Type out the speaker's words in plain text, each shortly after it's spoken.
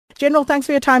General, thanks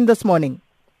for your time this morning.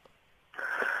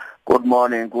 Good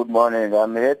morning, good morning.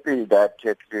 I'm happy that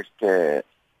at least the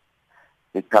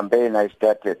campaign I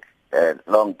started a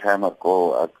long time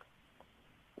ago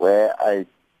where I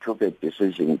took a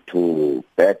decision to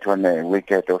bet on a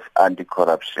wicket of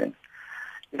anti-corruption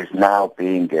is now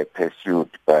being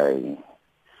pursued by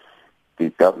the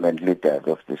government leaders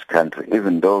of this country.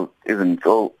 Although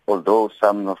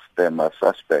some of them are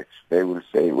suspects, they will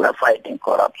say, we're fighting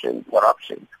corruption.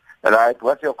 Right?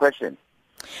 What's your question?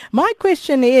 My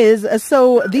question is,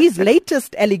 so these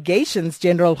latest allegations,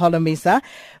 General Holomisa,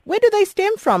 where do they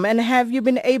stem from, and have you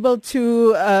been able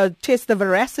to test the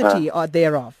veracity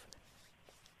thereof?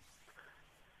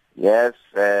 Yes,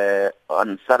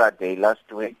 on Saturday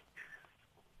last week,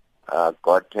 I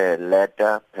got a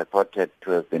letter purported to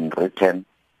have been written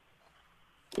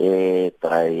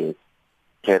by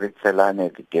Terry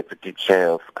Tselane, the deputy chair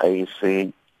of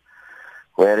IEC,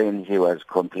 wherein he was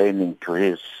complaining to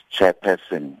his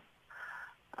chairperson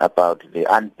about the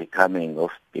unbecoming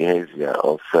of behavior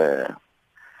of the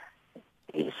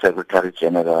Secretary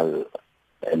General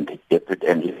and the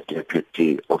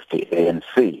deputy of the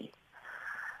ANC.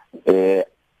 On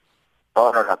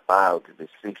or about the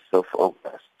 6th of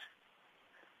August,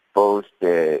 post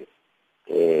the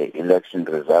election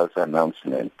results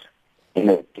announcement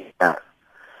in a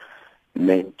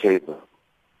main table.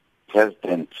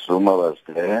 President Zuma was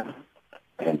there,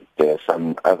 and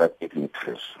some other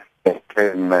dignitaries. There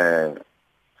came Mr.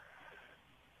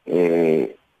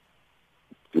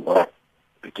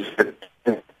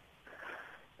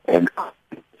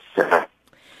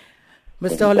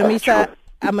 Holomisa,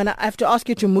 I'm going to have to ask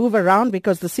you to move around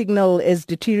because the signal is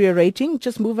deteriorating.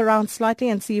 Just move around slightly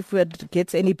and see if it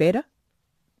gets any better.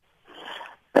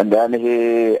 And then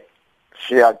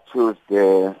she accused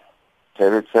Terry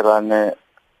Tselane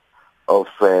of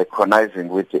conniving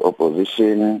with the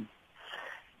opposition,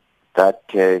 that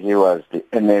he was the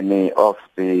enemy of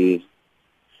the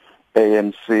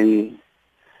ANC.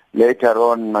 Later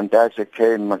on, Mantashe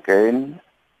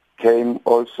came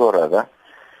also,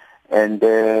 and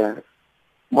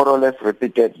more or less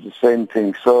repeated the same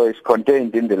thing. So it's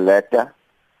contained in the letter.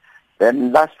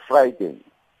 Then last Friday,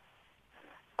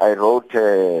 I wrote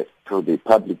to the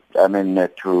public,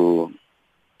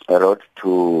 I wrote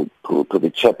to the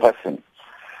chairperson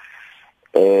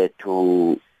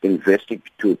to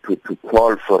investigate, to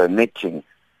call for a meeting,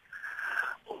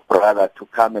 rather to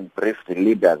come and brief the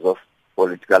leaders of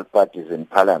political parties in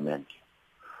parliament,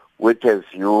 with a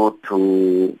view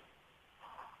to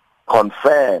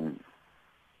confirm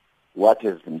what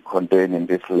has been contained in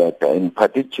this letter. In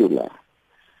particular,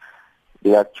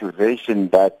 the accusation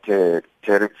that Terry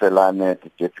Tselane,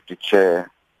 the deputy chair,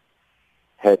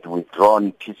 had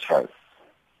withdrawn teachers,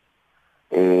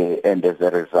 and as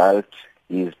a result,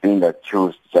 he is being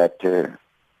accused that as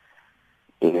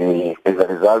a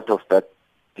result of that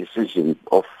decision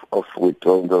of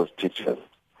withdrawing those teachers,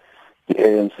 the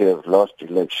ANC has lost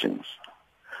elections.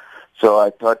 So I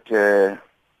thought the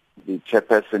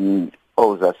chairperson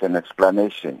owes us an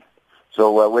explanation.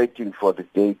 So we're waiting for the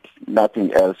date,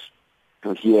 nothing else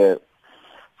to hear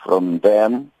from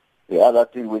them. The other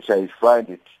thing which I find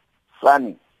it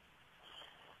funny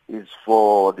is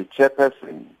for the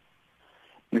chairperson,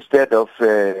 instead of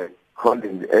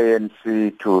calling the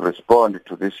ANC to respond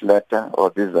to this letter or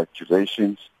these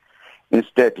accusations,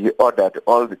 instead he ordered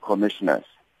all the commissioners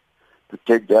to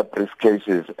take their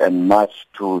briefcases and march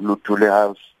to Luthuli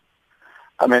House.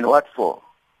 I mean, what for?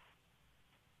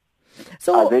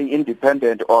 So, are they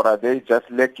independent or are they just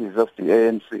lackeys of the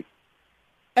ANC?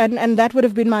 And that would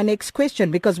have been my next question,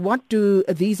 because what do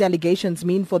these allegations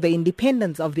mean for the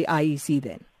independence of the IEC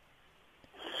then?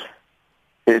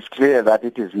 It's clear that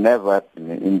it is never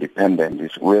independent.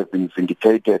 We have been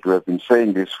vindicated. We have been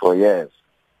saying this for years.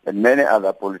 And many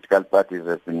other political parties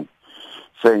have been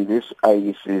saying this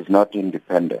IEC is not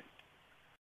independent.